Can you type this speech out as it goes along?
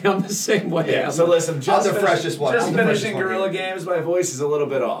I'm the same way. Yeah, so listen, I'm the freshest one. Just I'm the finishing freshest one Gorilla here. Games, my voice is a little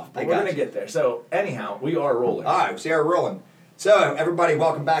bit off, but I we're got going to you. get there. So, anyhow, we are rolling. All right, so we're rolling. So, everybody,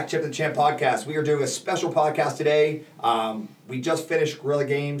 welcome back, Chip the Champ podcast. We are doing a special podcast today. We just finished Gorilla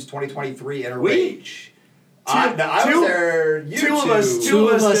Games 2023 in a rage. I was there. Two of us Two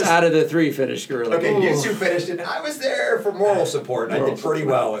of us out of the three finished Gorilla. Okay, Games. you two finished it. I was there for moral support, and I did pretty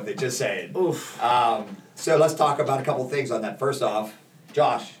well with it, just saying. Oof. So let's talk about a couple things on that. First off,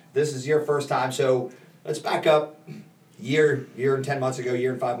 Josh, this is your first time, so let's back up. Year and 10 months ago,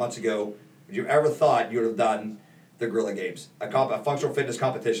 year and 5 months ago, would you ever thought you would have done the Gorilla Games, a functional fitness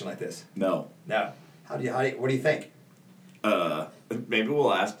competition like this? No. No. What do you think? Maybe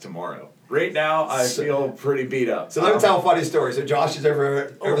we'll ask tomorrow. Right now, I feel pretty beat up. So let me tell a funny story. So Josh is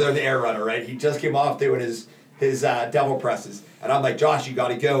over there in the air runner, right? He just came off doing his devil presses, and I'm like, Josh, you got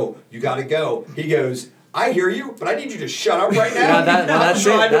to go. He goes, I hear you, but I need you to shut up right now. Yeah, that's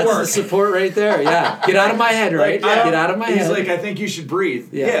it. That's the support right there. Yeah, get out of my head, right? Get out of my head. He's like, I think you should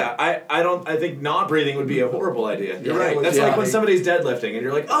breathe. Yeah. I think not breathing would be a horrible idea. You're Yeah. right. That's Yeah. like when somebody's deadlifting and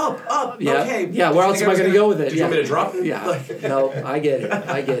you're like, up, Yeah. okay. Yeah, where else am I going to go with it? Do you want me to drop it? Yeah. No, I get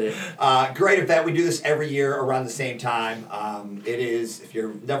it. Great event. We do this every year around the same time. It is, if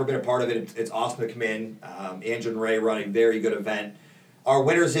you've never been a part of it, it's awesome to come in. Andrew and Ray run a very good event. Our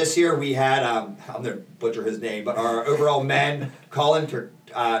winners this year, we had, I'm going to butcher his name, but our overall men, Colin Turchanik,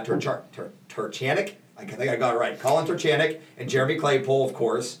 I think I got it right, Colin Turchanik and Jeremy Claypool, of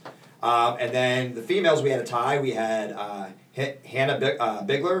course. And then the females, we had a tie. We had Hannah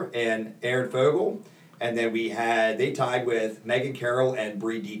Bigler and Erin Fogel. And then they tied with Megan Carroll and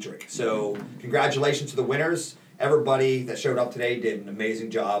Bree Dietrich. So congratulations to the winners. Everybody that showed up today did an amazing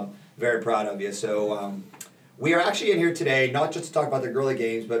job. Very proud of you. So we are actually in here today, not just to talk about the Gorilla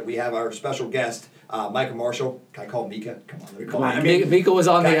Games, but we have our special guest, Micah Marshall. Can I call him Mika? Come on, let me call him. Mika was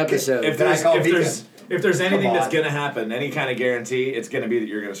on the episode. If there's anything that's going to happen, any kind of guarantee, it's going to be that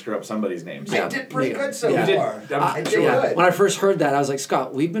you're going to screw up somebody's name. I did pretty good so Yeah. far. I did Yeah. good. When I first heard that, I was like,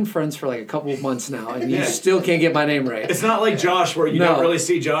 Scott, we've been friends for like a couple of months now, and you still can't get my name right. It's not like Josh, where you don't really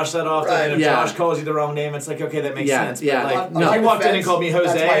see Josh that often, Right. and if Yeah. Josh calls you the wrong name, it's like, okay, that makes sense. Yeah. But No. if you walked in and called me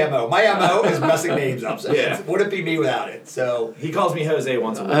Jose, That's my MO. My MO is messing names up. So Yeah. wouldn't be me without it. So he calls me Jose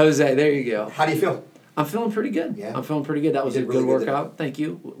once a week. Jose, there you go. how do you feel? I'm feeling pretty good. Yeah. I'm feeling pretty good. That was a did good really good today. workout. Thank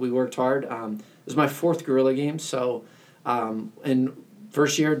you. We worked hard. It was my fourth Gorilla Game, so and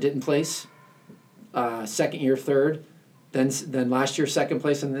first year didn't place, second year third, then last year second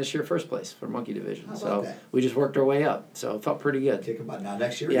place, and this year first place for Monkey Division. How about So that? we just worked our way up. So it felt pretty good. Kick about now.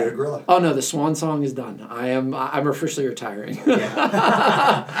 Next year, Yeah. go to Gorilla. Oh no, the swan song is done. I'm officially retiring.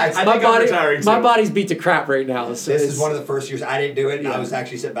 I my think I'm retiring too. body's beat to crap right now. So This is one of the first years I didn't do it. And Yeah. I was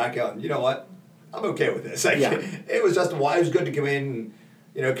actually sitting back going, you know what? I'm okay with this. Like, Yeah. It was just it was good to come in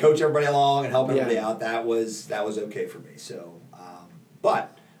and coach everybody along and help everybody Yeah. out. That was okay for me. So,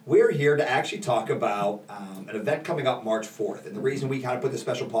 but we're here to actually talk about an event coming up March 4th. And the reason we kind of put this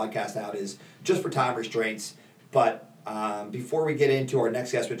special podcast out is just for time restraints. But before we get into our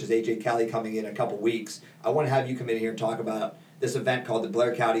next guest, which is AJ Kelly coming in a couple weeks, I want to have you come in here and talk about this event called the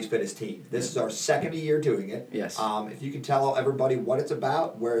Blair County's Fittest Team. This is our second year doing it. Yes. If you can tell everybody what it's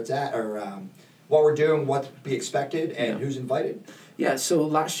about, where it's at, or what we're doing, what to be expected, and who's invited. Yeah, so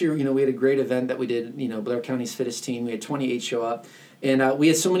last year, we had a great event that we did, Blair County's Fittest Team. We had 28 show up. And we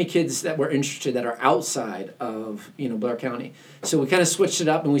had so many kids that were interested that are outside of, Blair County. So we kind of switched it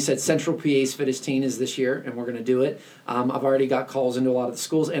up and we said Central PA's Fittest Teen is this year, and we're going to do it. I've already got calls into a lot of the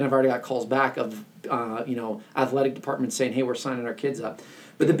schools, and I've already got calls back of, athletic departments saying, hey, we're signing our kids up.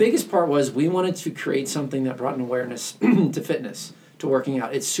 But the biggest part was we wanted to create something that brought an awareness to fitness, to working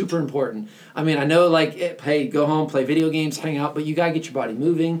out. It's super important. I mean, I know hey, go home, play video games, hang out, but you got to get your body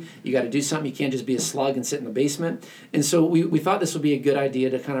moving. You got to do something. You can't just be a slug and sit in the basement. And so we thought this would be a good idea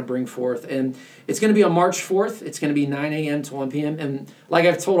to kind of bring forth. And it's going to be on March 4th. It's going to be 9 a.m. to 1 p.m. And like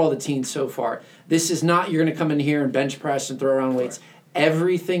I've told all the teens so far, this is not you're going to come in here and bench press and throw around weights.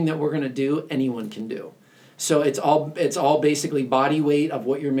 Everything that we're going to do, anyone can do. So it's all basically body weight of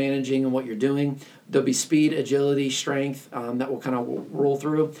what you're managing and what you're doing. There'll be speed, agility, strength that will kind of roll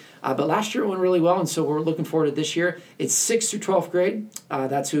through. But last year it went really well, and so we're looking forward to this year. It's 6th through 12th grade.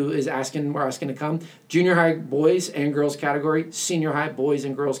 That's who is asking. We're asking to come. Junior high boys and girls category. Senior high boys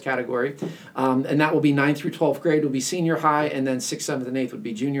and girls category. And that will be 9th through 12th grade will be senior high, and then 6th, 7th, and 8th would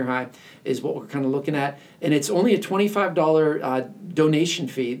be junior high is what we're kind of looking at. And it's only a $25 donation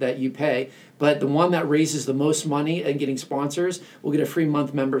fee that you pay. But the one that raises the most money and getting sponsors will get a free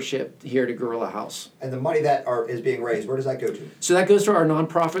month membership here to Gorilla House. else. And the money that is being raised, where does that go to? So that goes to our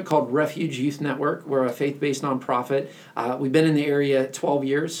nonprofit called Refuge Youth Network. We're a faith-based nonprofit. We've been in the area 12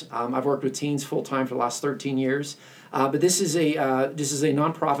 years. I've worked with teens full-time for the last 13 years. But this is a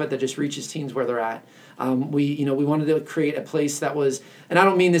nonprofit that just reaches teens where they're at. We wanted to create a place that was, and I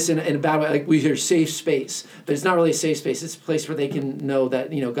don't mean this in a bad way, like we hear safe space, but it's not really a safe space. It's a place where they can know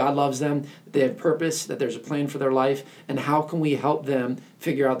that, God loves them, that they have purpose, that there's a plan for their life, and how can we help them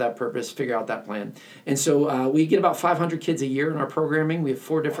figure out that purpose, figure out that plan. And so we get about 500 kids a year in our programming. We have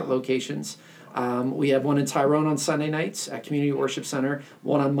 4 different locations. We have one in Tyrone on Sunday nights at Community Worship Center,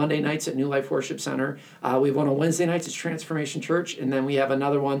 one on Monday nights at New Life Worship Center. We have one on Wednesday nights at Transformation Church, and then we have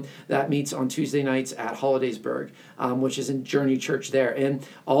another one that meets on Tuesday nights at Hollidaysburg, which is in Journey Church there. And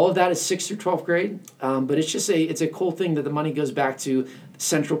all of that is 6th through 12th grade, but it's a cool thing that the money goes back to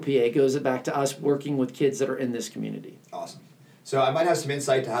Central PA, goes back to us working with kids that are in this community. Awesome. So I might have some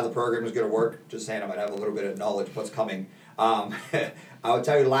insight to how the program is going to work. Just saying, I might have a little bit of knowledge of what's coming. I would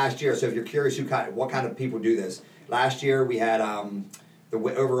tell you last year, so if you're curious what kind of people do this, last year we had the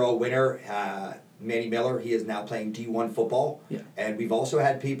overall winner, Manny Miller. He is now playing D1 football. Yeah. And we've also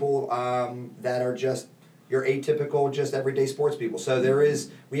had people that are just your atypical, just everyday sports people. So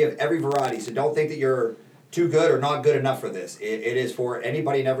we have every variety. So don't think that you're too good or not good enough for this. It is for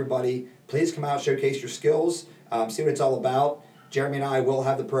anybody and everybody. Please come out, showcase your skills, see what it's all about. Jeremy and I will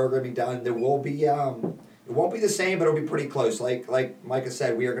have the programming done. There will be... it won't be the same, but it'll be pretty close. Like Micah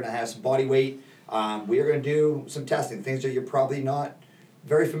said, we are going to have some body weight. We are going to do some testing, things that you're probably not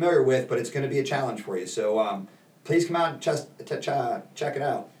very familiar with, but it's going to be a challenge for you. So please come out and check it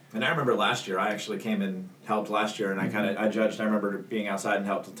out. And I remember last year, I actually came and helped last year, and I judged. I remember being outside and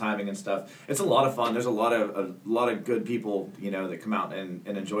helped with timing and stuff. It's a lot of fun. There's a lot of good people, that come out and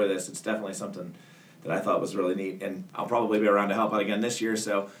enjoy this. It's definitely something that I thought was really neat, and I'll probably be around to help out again this year.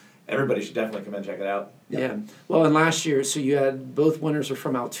 So everybody should definitely come and check it out. Yep. Yeah. Well, and last year, so you had both winners were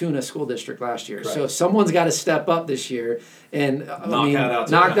from Altoona School District last year. Right. So someone's got to step up this year and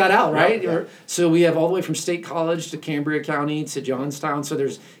knock that out, right? Yep. So we have all the way from State College to Cambria County to Johnstown. So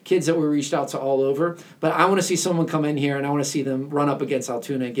there's kids that we reached out to all over. But I want to see someone come in here and I want to see them run up against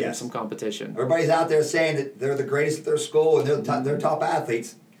Altoona and give them some competition. Everybody's out there saying that they're the greatest at their school and they're top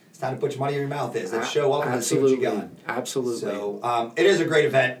athletes. Time to put your money in your mouth is. Let's show up and let's see what you got. Absolutely. So it is a great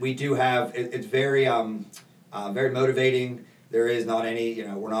event. We do have it's very very motivating. There is not any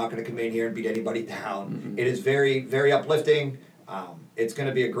we're not going to come in here and beat anybody down. Mm-hmm. It is very very uplifting. It's going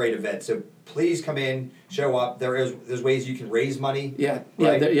to be a great event. So please come in, show up. There's ways you can raise money. Yeah,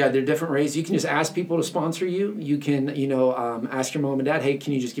 right? There are different ways. You can just ask people to sponsor you. You can, ask your mom and dad, hey,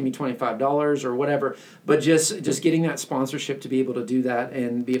 can you just give me $25 or whatever? But just getting that sponsorship to be able to do that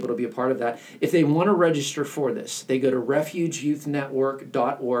and be able to be a part of that. If they want to register for this, they go to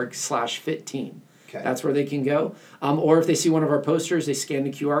refugeyouth.network.org/fit-teen. Okay. That's where they can go. Or if they see one of our posters, they scan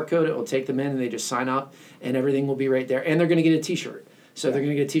the QR code. It will take them in, and they just sign up, and everything will be right there. And they're going to get a T-shirt. So they're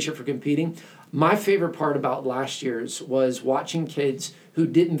going to get a T-shirt for competing. My favorite part about last year's was watching kids who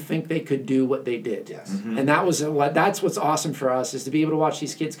didn't think they could do what they did. Yes. Mm-hmm. And that's what's awesome for us, is to be able to watch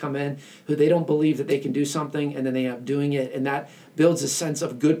these kids come in who they don't believe that they can do something, and then they end up doing it, and that builds a sense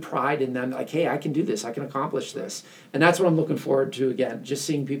of good pride in them, like, hey, I can do this, I can accomplish this. And that's what I'm looking forward to, again, just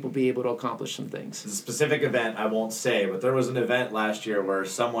seeing people be able to accomplish some things. The specific event I won't say, but there was an event last year where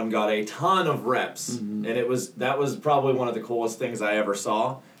someone got a ton of reps, and that was probably one of the coolest things I ever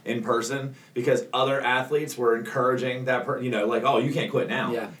saw in person, because other athletes were encouraging that like, oh, you can't quit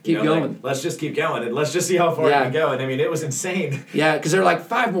now. Yeah, keep going. Like, let's just keep going and let's just see how far you can go. And I mean, it was insane. Yeah, because they're like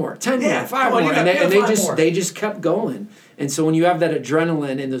 5 more, 10 more, 5 more, and they just kept going. And so when you have that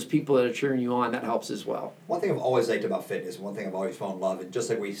adrenaline and those people that are cheering you on, that helps as well. One thing I've always liked about fitness, one thing I've always fallen in love, and just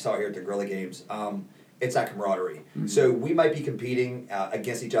like we saw here at the Gorilla Games, it's that camaraderie. Mm-hmm. So we might be competing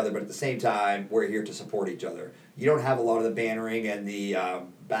against each other, but at the same time, we're here to support each other. You don't have a lot of the bannering and the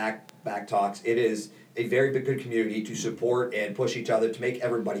back talks. It is a very good community to support and push each other to make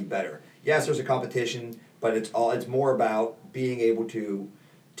everybody better. Yes, there's a competition, but it's more about being able to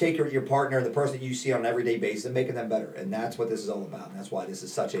take your partner, the person that you see on an everyday basis, and making them better. And that's what this is all about. And that's why this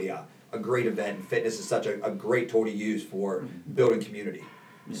is such a great event, and fitness is such a great tool to use for building community.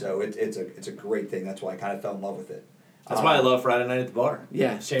 Yeah. So it's a great thing. That's why I kind of fell in love with it. That's why I love Friday Night at the Bar.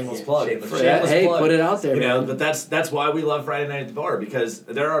 Yeah. Shameless plug. Hey, plug. Put it out there. But that's why we love Friday Night at the Bar, because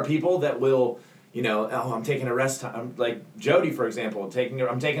there are people that will, I'm taking a rest time. Like Jody, for example,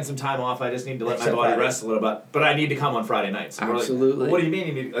 I'm taking some time off. I just need to let my body rest a little bit. But I need to come on Friday nights. So absolutely. Like, what do you mean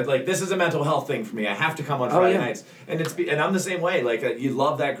you need? Like this is a mental health thing for me. I have to come on Friday nights. And I'm the same way. Like you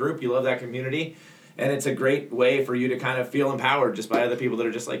love that group, you love that community. and it's a great way for you to kind of feel empowered just by other people that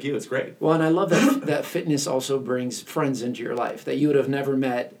are just like you. It's great. Well, and I love that fitness also brings friends into your life that you would have never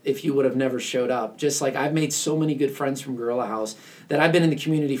met if you would have never showed up. Just like I've made so many good friends from Gorilla House that I've been in the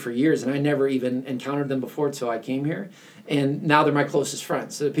community for years, and I never even encountered them before until I came here. And now they're my closest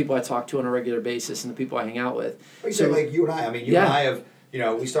friends. They're the people I talk to on a regular basis and the people I hang out with. Well, you say like you and I. I mean, you and I have,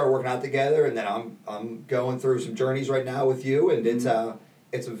 we started working out together, and then I'm going through some journeys right now with you, and it's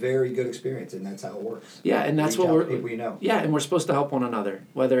a very good experience, and that's how it works. Yeah, and that's Reach what out we're to people you know. Yeah, and we're supposed to help one another,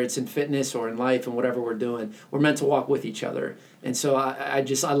 whether it's in fitness or in life and whatever we're doing. We're meant to walk with each other, and so I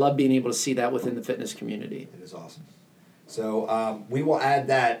love being able to see that within the fitness community. It is awesome. So we will add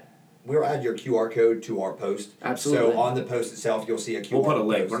that. We'll add your QR code to our post. Absolutely. So on the post itself, you'll see a QR. We'll put a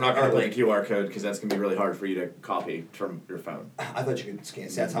link. post. We're not going to Or put a QR code because that's going to be really hard for you to copy from your phone. I thought you could scan.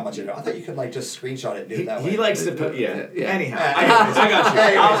 See, that's how much it. I thought you could just screenshot it and do it that way. He likes to put, yeah. Anyhow, Yeah. I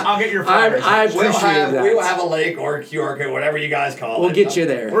got you. I'll get your flyer. I appreciate that. We will have a link or a QR code, whatever you guys call it. We'll get you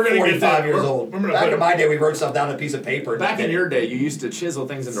there. We're gonna get 45 that. years We're old. gonna Back put in it- my day, we wrote stuff down on a piece of paper. Back in your day, you used to chisel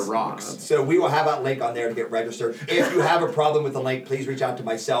things into rocks. So we will have that link on there to get registered. If you have a problem with the link, please reach out to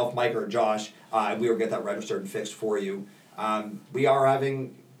myself, Mike, or Josh, and we will get that registered and fixed for you. We are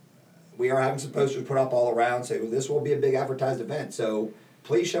having some posters put up all around, so this will be a big advertised event. So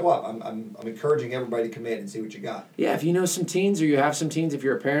please show up. I'm encouraging everybody to come in and see what you got. Yeah, if you know some teens or you have some teens, if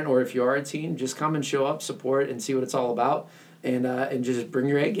you're a parent or if you are a teen, just come and show up, support, and see what it's all about, and just bring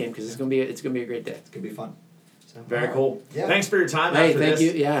your A game because it's gonna be a great day. It's gonna be fun. So, Very all cool. right. Yeah. Thanks for your time Hey, after thank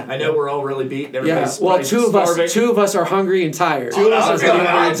this. you, yeah. I know we're all really beat. Yeah, Everybody's well, everybody's two starving. of us are hungry and tired. Two of us are feeling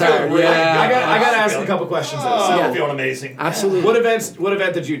hungry and tired. tired. We're Yeah. I got to ask a couple questions. Though. So, Yeah. I'm feeling amazing. Absolutely. What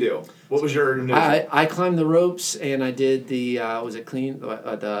event did you do? What was your? I climbed the ropes and I did the was it clean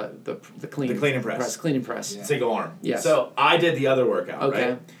the clean The clean and press. clean and press. Yeah. Single arm. Yes. So I did the other workout. Okay.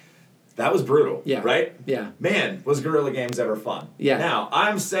 Right? That was brutal. Yeah. Right. Yeah. Man, was Guerrilla Games ever fun? Yeah. Now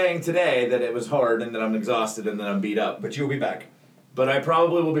I'm saying today that it was hard and that I'm exhausted and that I'm beat up, But you'll be back. but I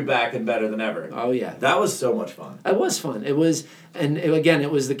probably will be back and better than ever. Oh yeah. That was so much fun. It was fun. It was, again, it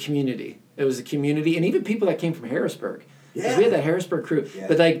was the community. It was the community, and even people that came from Harrisburg. 'Cause Yeah. we had the Harrisburg crew, Yeah.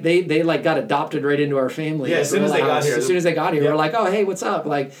 but they got adopted right into our family. Yeah, at as soon as they Gorilla got House. here. As soon as they got here, Yeah. we're like, oh hey, what's up?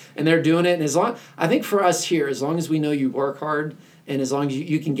 And they're doing it. And I think for us here, as long as we know you work hard, and as long as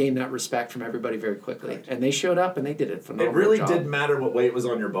you can gain that respect from everybody very quickly, Right. and they showed up and they did a It phenomenal really job. didn't matter what weight was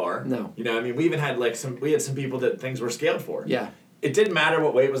on your bar. No. You know, I mean, we even had we had some people that things were scaled for. Yeah. It didn't matter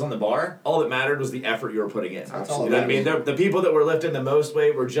what weight was on the bar. All that mattered was the effort you were putting in. That's all You know what I that mean? The people that were lifting the most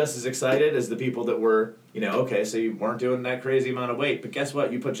weight were just as excited as the people that were, okay, so you weren't doing that crazy amount of weight, but guess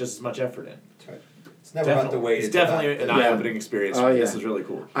what? You put just as much effort in. That's right. It's never about the weight. It's definitely an Yeah. eye-opening experience. Oh, yeah. This is really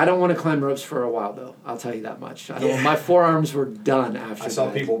cool. I don't want to climb ropes for a while though. I'll tell you that much. My forearms were done after. I saw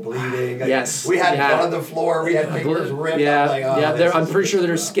that. people bleeding. Yes. We had Yeah. blood on the floor. We had fingers ripped. Yeah, I'm like, oh, yeah. this I'm is pretty sure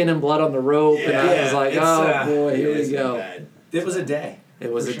there's rough. skin and blood on the rope, and I Yeah, was like, it's, oh boy, here It we is go. bad. It was a day.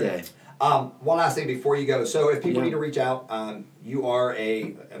 It was For a sure. day. One last thing before you go. So if people Yeah. need to reach out, you are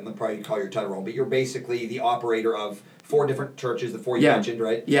I'm gonna probably call your title wrong, but you're basically the operator of 4 different churches, the 4 you Yeah. mentioned,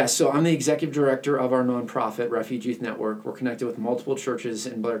 right? Yeah, so I'm the executive director of our nonprofit, Refuge Youth Network. We're connected with multiple churches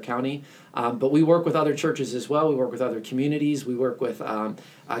in Blair County, but we work with other churches as well. We work with other communities. We work with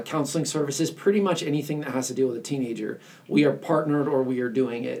counseling services, pretty much anything that has to deal with a teenager. We are partnered or we are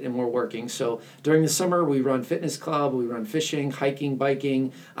doing it, and we're working. So during the summer, we run fitness club, we run fishing, hiking,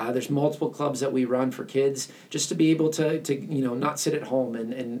 biking. There's multiple clubs that we run for kids just to be able to not sit at home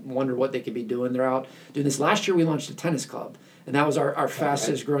and wonder what they could be doing. They're out doing this. Last year, we launched a tennis club. And that was our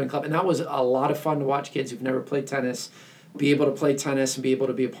fastest growing club. And that was a lot of fun to watch kids who've never played tennis be able to play tennis and be able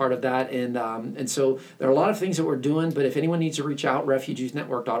to be a part of that. And so there are a lot of things that we're doing. But if anyone needs to reach out,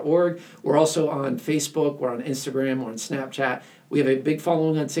 refugeyouth.network.org. We're also on Facebook. We're on Instagram. We're on Snapchat. We have a big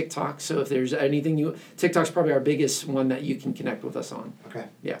following on TikTok. So if there's anything TikTok's probably our biggest one that you can connect with us on. Okay.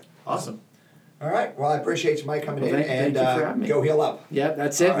 Yeah. Awesome. All right. Well, I appreciate you, Mike, coming Well, in thank you for having me. go heal up. Yeah,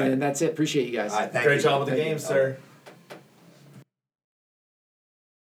 that's it, All right. man. That's it. Appreciate you guys. All right. Thank Great you. job with the Thank you. game, sir.